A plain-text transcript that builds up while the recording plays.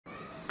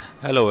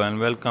Hello and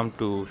welcome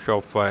to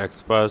Shopify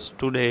Experts.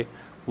 Today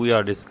we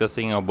are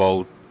discussing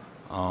about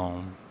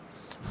um,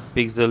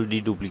 pixel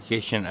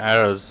deduplication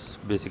errors,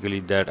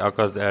 basically that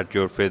occurs at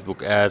your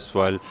Facebook ads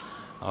while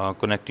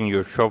connecting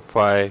your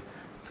Shopify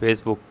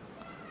Facebook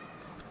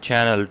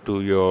channel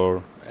to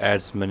your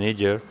ads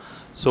manager.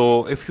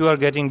 So if you are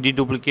getting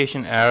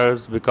deduplication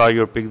errors because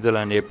your pixel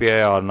and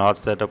API are not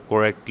set up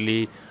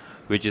correctly,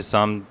 which is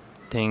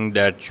something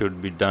that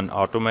should be done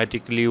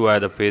automatically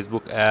via the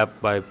Facebook app,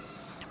 by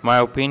my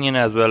opinion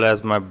as well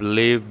as my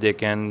belief, they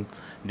can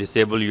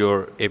disable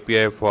your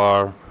API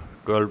for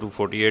 12 to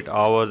 48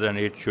 hours and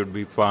it should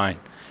be fine.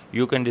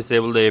 You can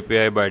disable the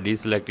API by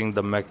deselecting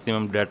the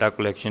maximum data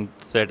collection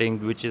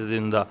settings, which is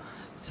in the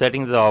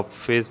settings of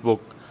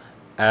Facebook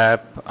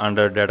app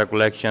under data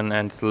collection,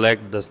 and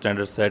select the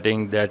standard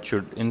setting. That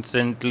should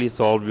instantly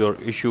solve your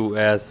issue,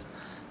 as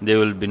there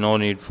will be no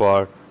need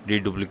for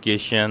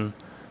deduplication.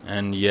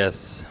 And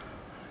yes,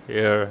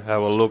 here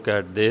have a look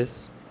at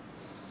this.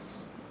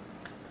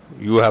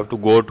 You have to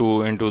go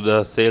to into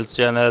the sales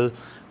channel,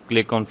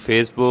 click on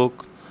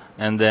Facebook,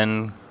 and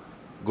then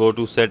go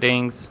to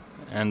settings,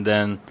 and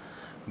then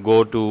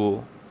go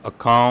to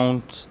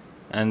accounts,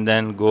 and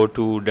then go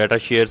to data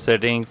share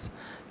settings,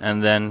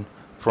 and then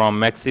from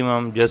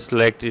maximum just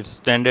select its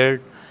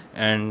standard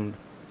and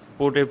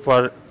put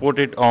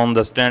it on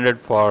the standard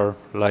for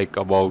like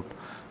about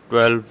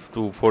 12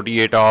 to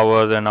 48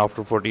 hours, and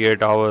after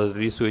 48 hours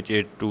reswitch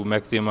it to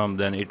maximum.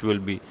 Then it will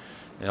be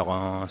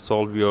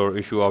solve your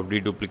issue of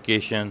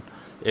deduplication,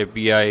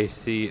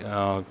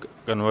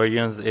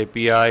 conversions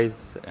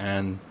APIs,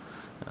 and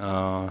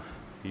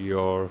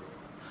your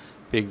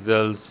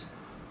pixels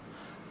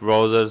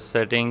browser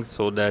settings,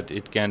 so that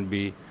it can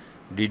be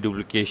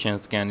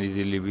deduplications can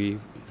easily be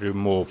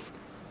removed.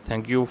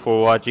 Thank you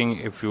for watching.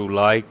 If you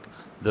like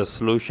the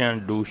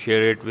solution, do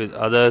share it with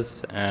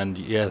others, and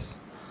yes,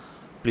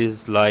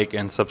 please like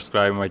and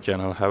subscribe my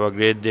channel. Have a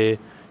great day.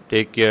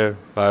 Take care.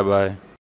 Bye bye.